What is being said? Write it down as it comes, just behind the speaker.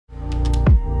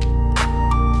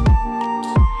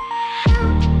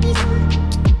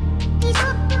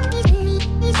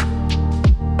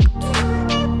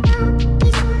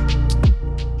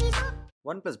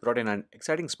OnePlus brought in an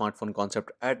exciting smartphone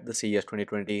concept at the CES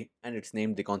 2020 and it's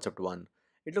named the Concept One.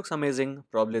 It looks amazing,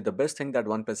 probably the best thing that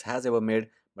OnePlus has ever made,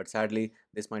 but sadly,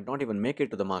 this might not even make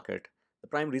it to the market. The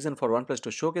prime reason for OnePlus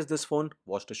to showcase this phone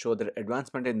was to show their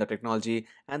advancement in the technology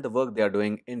and the work they are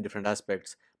doing in different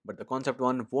aspects. But the Concept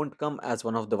One won't come as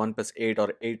one of the OnePlus 8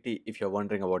 or 80 if you're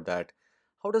wondering about that.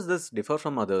 How does this differ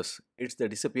from others? It's the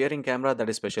disappearing camera that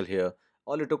is special here.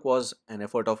 All it took was an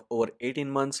effort of over 18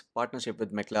 months, partnership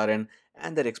with McLaren,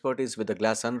 and their expertise with the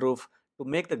glass sunroof to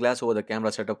make the glass over the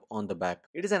camera setup on the back.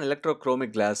 It is an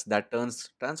electrochromic glass that turns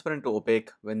transparent to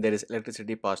opaque when there is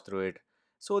electricity passed through it.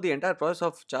 So the entire process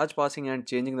of charge passing and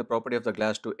changing the property of the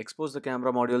glass to expose the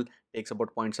camera module takes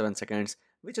about 0.7 seconds,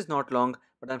 which is not long,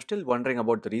 but I'm still wondering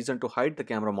about the reason to hide the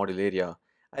camera module area.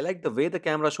 I like the way the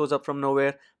camera shows up from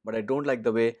nowhere, but I don't like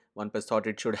the way OnePlus thought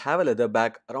it should have a leather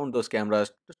back around those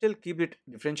cameras to still keep it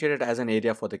differentiated as an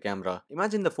area for the camera.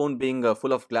 Imagine the phone being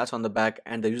full of glass on the back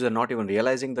and the user not even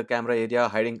realizing the camera area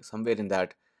hiding somewhere in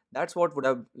that. That's what would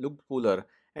have looked cooler.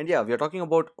 And yeah, we are talking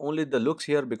about only the looks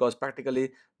here because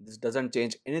practically this doesn't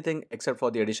change anything except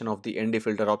for the addition of the ND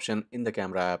filter option in the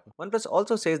camera app. OnePlus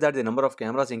also says that the number of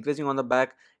cameras increasing on the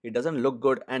back, it doesn't look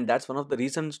good, and that's one of the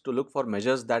reasons to look for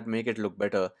measures that make it look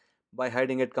better by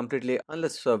hiding it completely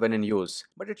unless when in use.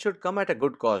 But it should come at a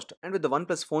good cost, and with the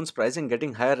OnePlus phone's pricing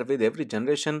getting higher with every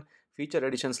generation, feature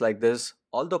additions like this,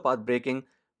 although path breaking,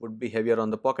 would be heavier on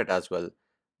the pocket as well.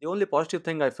 The only positive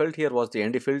thing I felt here was the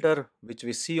ND filter, which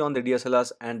we see on the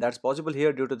DSLRs, and that's possible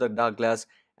here due to the dark glass,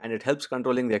 and it helps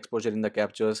controlling the exposure in the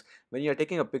captures when you are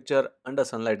taking a picture under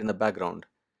sunlight in the background.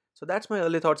 So that's my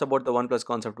early thoughts about the OnePlus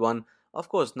Concept One. Of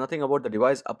course, nothing about the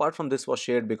device apart from this was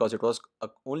shared because it was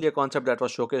only a concept that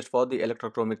was showcased for the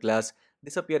electrochromic glass,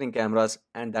 disappearing cameras,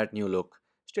 and that new look.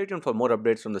 Stay tuned for more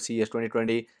updates from the CES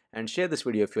 2020 and share this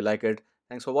video if you like it.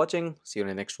 Thanks for watching. See you in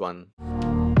the next one.